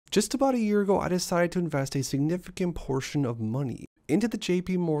Just about a year ago, I decided to invest a significant portion of money into the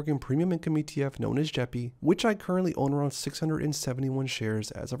JP Morgan Premium Income ETF known as JEPI, which I currently own around 671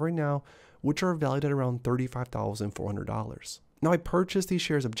 shares as of right now, which are valued at around $35,400. Now, I purchased these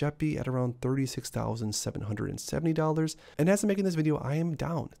shares of JEPI at around $36,770, and as I'm making this video, I am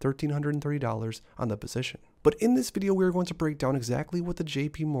down $1,330 on the position. But in this video, we're going to break down exactly what the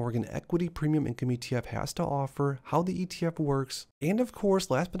JP Morgan Equity Premium Income ETF has to offer, how the ETF works, and of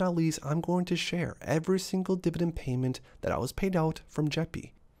course, last but not least, I'm going to share every single dividend payment that I was paid out from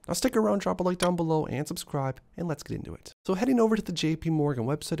JEPI. Now stick around, drop a like down below, and subscribe, and let's get into it. So heading over to the JP Morgan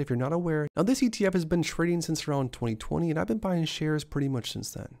website, if you're not aware, now this ETF has been trading since around 2020, and I've been buying shares pretty much since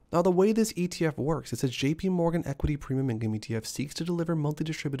then. Now the way this ETF works is that JP Morgan Equity Premium Income ETF seeks to deliver monthly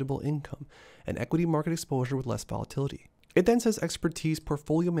distributable income and equity market exposure with less volatility. It then says expertise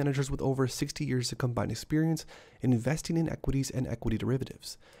portfolio managers with over 60 years of combined experience in investing in equities and equity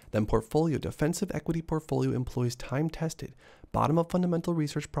derivatives. Then portfolio defensive equity portfolio employs time-tested, bottom-up fundamental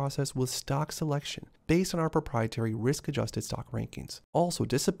research process with stock selection based on our proprietary risk-adjusted stock rankings. Also,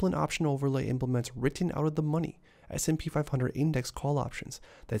 disciplined option overlay implements written out of the money S&P 500 index call options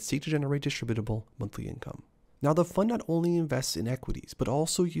that seek to generate distributable monthly income. Now, the fund not only invests in equities, but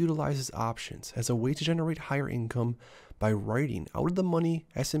also utilizes options as a way to generate higher income by writing out of the money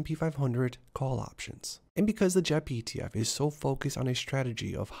S&P 500 call options. And because the JEPI ETF is so focused on a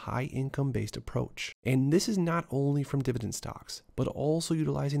strategy of high income based approach, and this is not only from dividend stocks, but also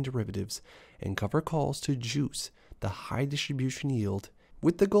utilizing derivatives and cover calls to juice the high distribution yield,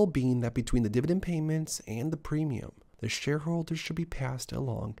 with the goal being that between the dividend payments and the premium, the shareholders should be passed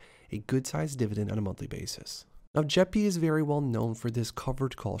along a good sized dividend on a monthly basis. Now, JEPI is very well known for this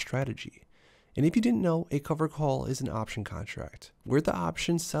covered call strategy. And if you didn't know, a covered call is an option contract where the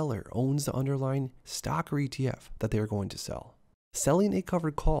option seller owns the underlying stock or ETF that they are going to sell. Selling a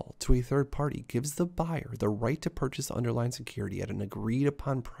covered call to a third party gives the buyer the right to purchase the underlying security at an agreed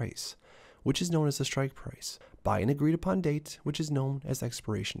upon price, which is known as the strike price, by an agreed upon date, which is known as the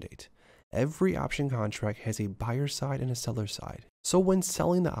expiration date. Every option contract has a buyer side and a seller side. So when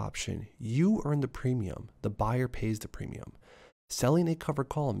selling the option, you earn the premium, the buyer pays the premium. Selling a covered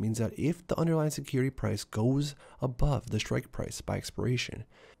call means that if the underlying security price goes above the strike price by expiration,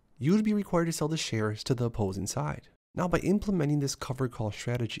 you would be required to sell the shares to the opposing side. Now, by implementing this covered call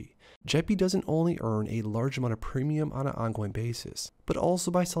strategy, JEPI doesn't only earn a large amount of premium on an ongoing basis, but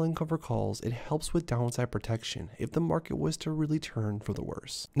also by selling covered calls, it helps with downside protection if the market was to really turn for the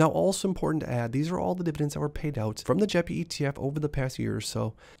worse. Now, also important to add, these are all the dividends that were paid out from the JEPI ETF over the past year or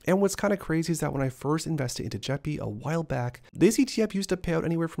so. And what's kind of crazy is that when I first invested into JEPI a while back, this ETF used to pay out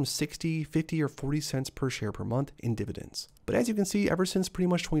anywhere from 60, 50, or 40 cents per share per month in dividends. But as you can see, ever since pretty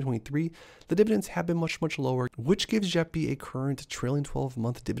much 2023, the dividends have been much lower, which gives JEPI a current trailing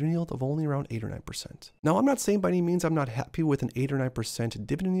 12-month dividend yield of only around 8 or 9%. Now, I'm not saying by any means I'm not happy with an 8 or 9%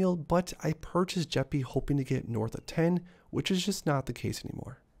 dividend yield, but I purchased JEPI hoping to get north of 10, which is just not the case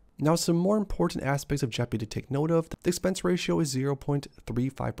anymore. Now, some more important aspects of JEPI to take note of: the expense ratio is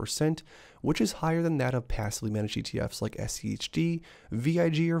 0.35%, which is higher than that of passively managed ETFs like SCHD,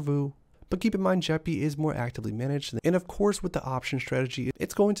 VIG, or VU. But keep in mind, JEPI is more actively managed, and of course with the option strategy,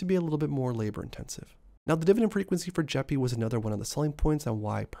 it's going to be a little bit more labor intensive. Now, the dividend frequency for JEPI was another one of the selling points on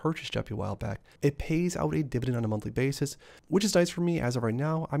why I purchased JEPI a while back. It pays out a dividend on a monthly basis, which is nice for me. As of right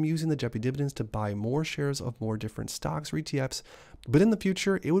now, I'm using the JEPI dividends to buy more shares of more different stocks or ETFs, but in the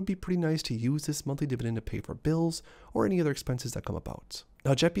future, it would be pretty nice to use this monthly dividend to pay for bills or any other expenses that come about.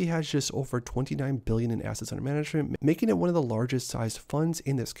 Now, JEPI has just over $29 billion in assets under management, making it one of the largest sized funds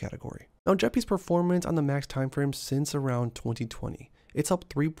in this category. Now, JEPI's performance on the max timeframe since around 2020. It's up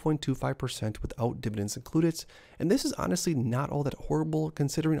 3.25% without dividends included, and this is honestly not all that horrible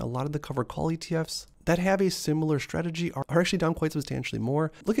considering a lot of the covered call ETFs that have a similar strategy are actually down quite substantially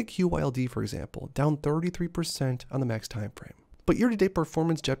more. Look at QYLD, for example, down 33% on the max time frame. But year-to-date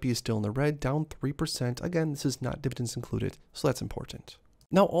performance, JEPI is still in the red, down 3%. Again, this is not dividends included, so that's important.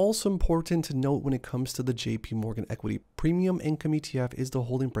 Now, also important to note when it comes to the JP Morgan Equity Premium Income ETF is the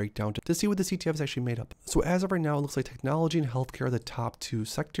holding breakdown to see what this ETF is actually made up. So as of right now, it looks like technology and healthcare are the top two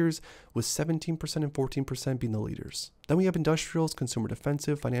sectors, with 17% and 14% being the leaders. Then we have industrials, consumer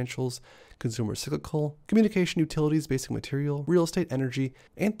defensive, financials, consumer cyclical, communication, utilities, basic material, real estate, energy,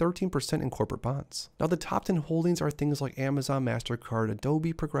 and 13% in corporate bonds. Now, the top 10 holdings are things like Amazon, MasterCard,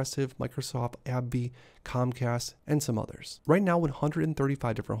 Adobe, Progressive, Microsoft, AbbVie, Comcast, and some others. Right now,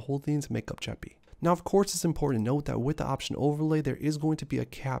 135 different holdings make up JEPI. Now, of course, it's important to note that with the option overlay, there is going to be a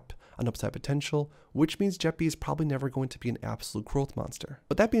cap an upside potential, which means JEPI is probably never going to be an absolute growth monster.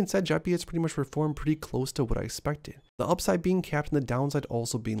 But that being said, JEPI has pretty much performed pretty close to what I expected. The upside being capped and the downside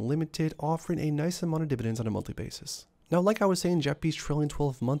also being limited, offering a nice amount of dividends on a monthly basis. Now, like I was saying, JEPI's trailing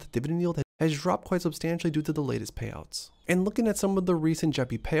 12-month dividend yield has dropped quite substantially due to the latest payouts. And looking at some of the recent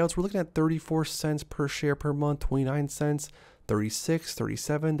JEPI payouts, we're looking at 34 cents per share per month, 29 cents, 36,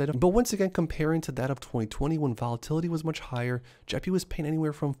 37. But once again, comparing to that of 2020 when volatility was much higher, JEPI was paying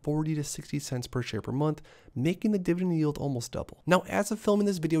anywhere from 40 to 60 cents per share per month, making the dividend yield almost double. Now, as of filming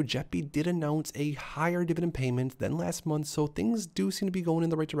this video, JEPI did announce a higher dividend payment than last month, so things do seem to be going in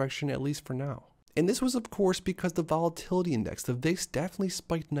the right direction, at least for now. And this was of course because the volatility index, the VIX, definitely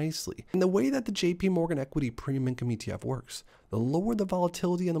spiked nicely. And the way that the JP Morgan Equity Premium Income ETF works, the lower the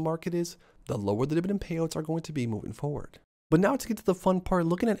volatility in the market is, the lower the dividend payouts are going to be moving forward. But now to get to the fun part,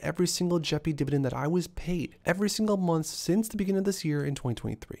 looking at every single JEPI dividend that I was paid every single month since the beginning of this year in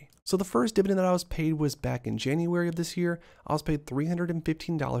 2023. So the first dividend that I was paid was back in January of this year. I was paid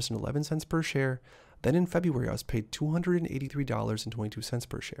 $315.11 per share. Then in February, I was paid $283.22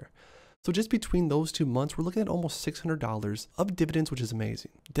 per share. So just between those 2 months, we're looking at almost $600 of dividends, which is amazing.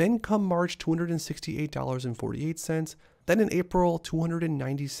 Then come March, $268.48. Then in April,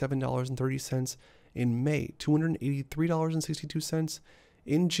 $297.30. In May, $283.62.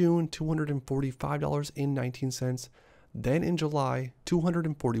 In June, $245.19. Then in July,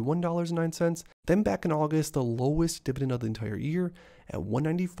 $241.09. Then back in August, the lowest dividend of the entire year at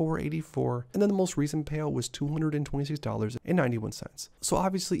 $194.84. And then the most recent payout was $226.91. So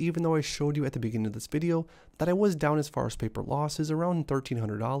obviously, even though I showed you at the beginning of this video that I was down as far as paper losses around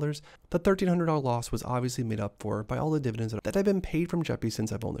 $1,300, the $1,300 loss was obviously made up for by all the dividends that have been paid from JEPI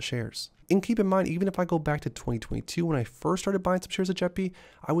since I've owned the shares. And keep in mind, even if I go back to 2022 when I first started buying some shares of JEPI,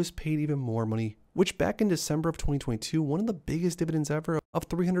 I was paid even more money, which back in December of 2022, one of the biggest dividends ever of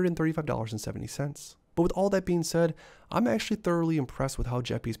 $335.70. But with all that being said, I'm actually thoroughly impressed with how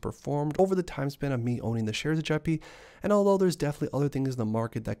JEPI's performed over the time span of me owning the shares of JEPI. And although there's definitely other things in the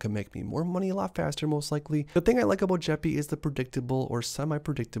market that could make me more money a lot faster, most likely, the thing I like about JEPI is the predictable or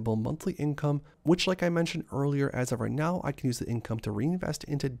semi-predictable monthly income, which, like I mentioned earlier, as of right now, I can use the income to reinvest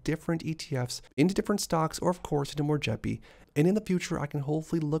into different ETFs, into different stocks, or of course into more JEPI. And in the future, I can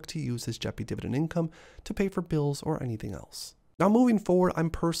hopefully look to use this JEPI dividend income to pay for bills or anything else. Now moving forward, I'm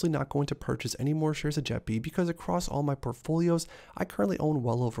personally not going to purchase any more shares of JEPI because across all my portfolios, I currently own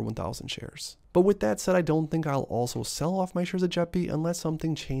well over 1,000 shares. But with that said, I don't think I'll also sell off my shares of JEPI unless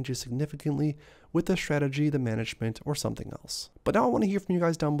something changes significantly with the strategy, the management, or something else. But now I want to hear from you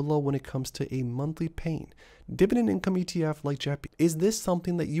guys down below when it comes to a monthly paying dividend income ETF like JEPI. Is this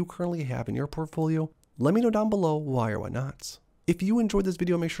something that you currently have in your portfolio? Let me know down below why or why not. If you enjoyed this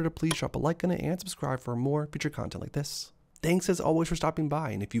video, make sure to please drop a like on it and subscribe for more future content like this. Thanks as always for stopping by,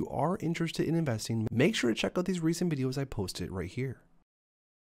 and if you are interested in investing, make sure to check out these recent videos I posted right here.